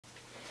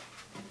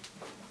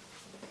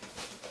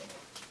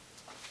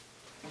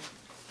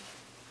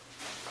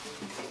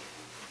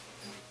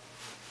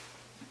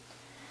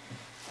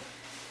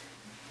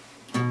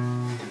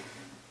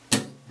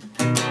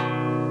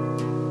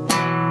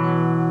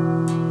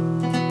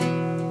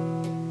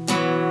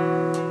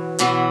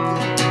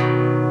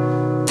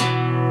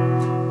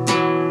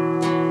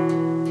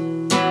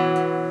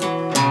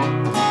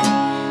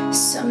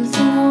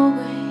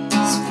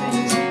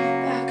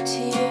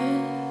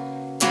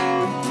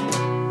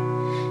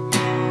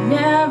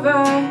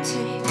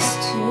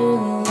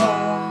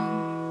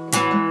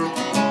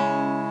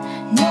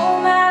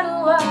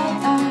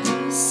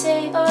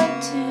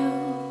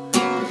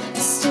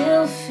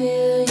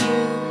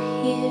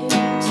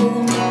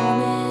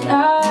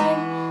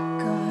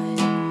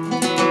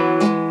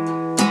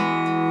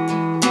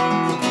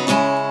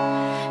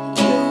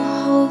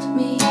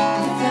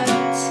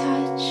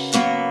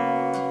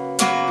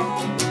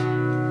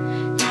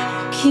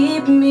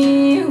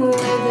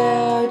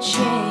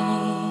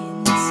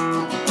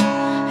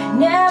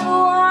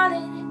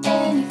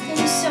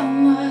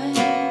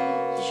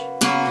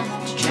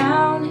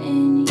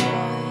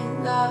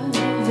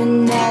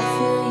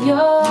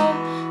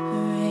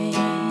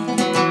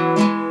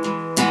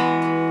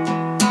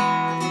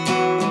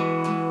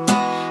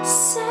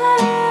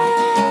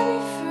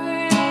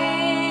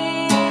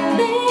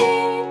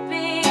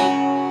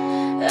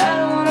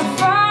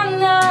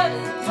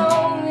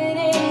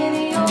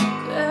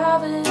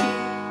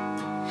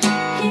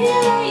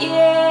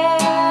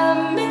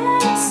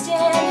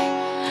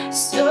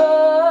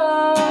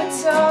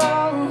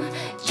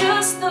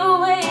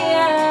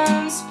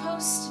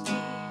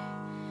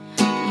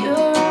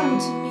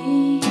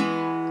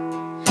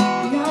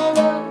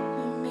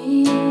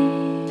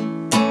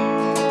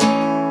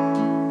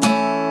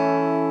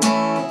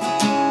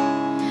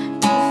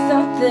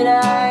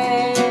that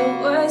I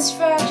was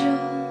fragile,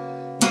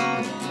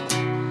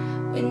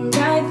 when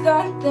I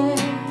thought that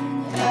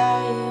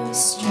I was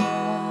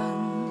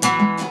strong.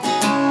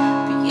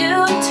 But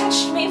you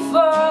touched me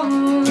for a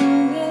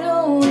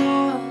little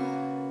while,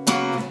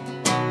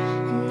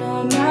 and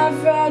now my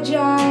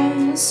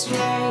fragile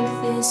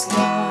strength is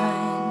gone.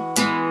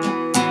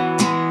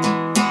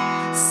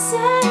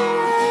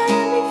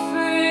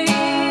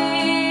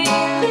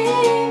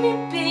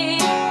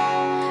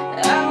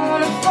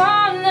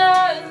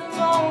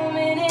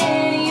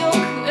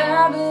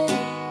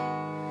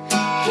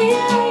 Here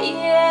I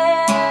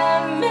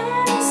am,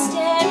 and I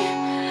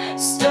stand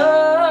so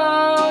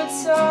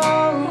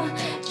tall,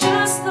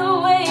 just the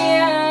way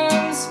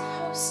I'm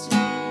supposed to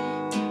be.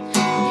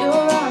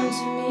 You're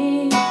onto me,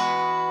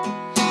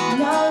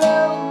 and all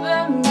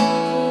over me.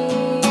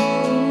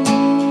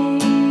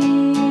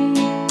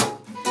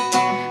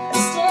 I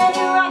stand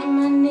here on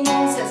my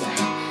knees as I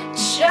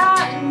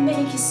try to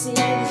make you see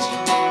that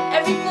you're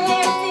everything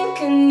I think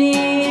I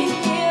need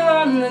here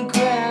on the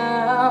ground.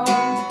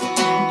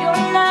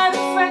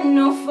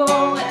 No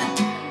foe, I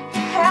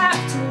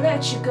have to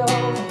let you go.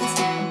 It's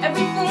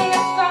everything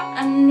I thought I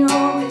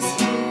know is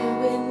here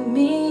with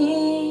me.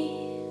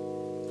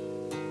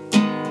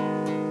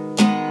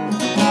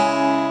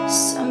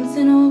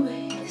 Something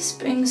always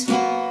brings me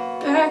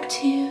back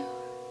to you.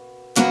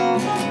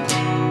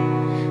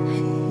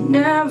 It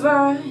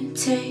never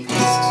takes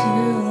too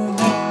long.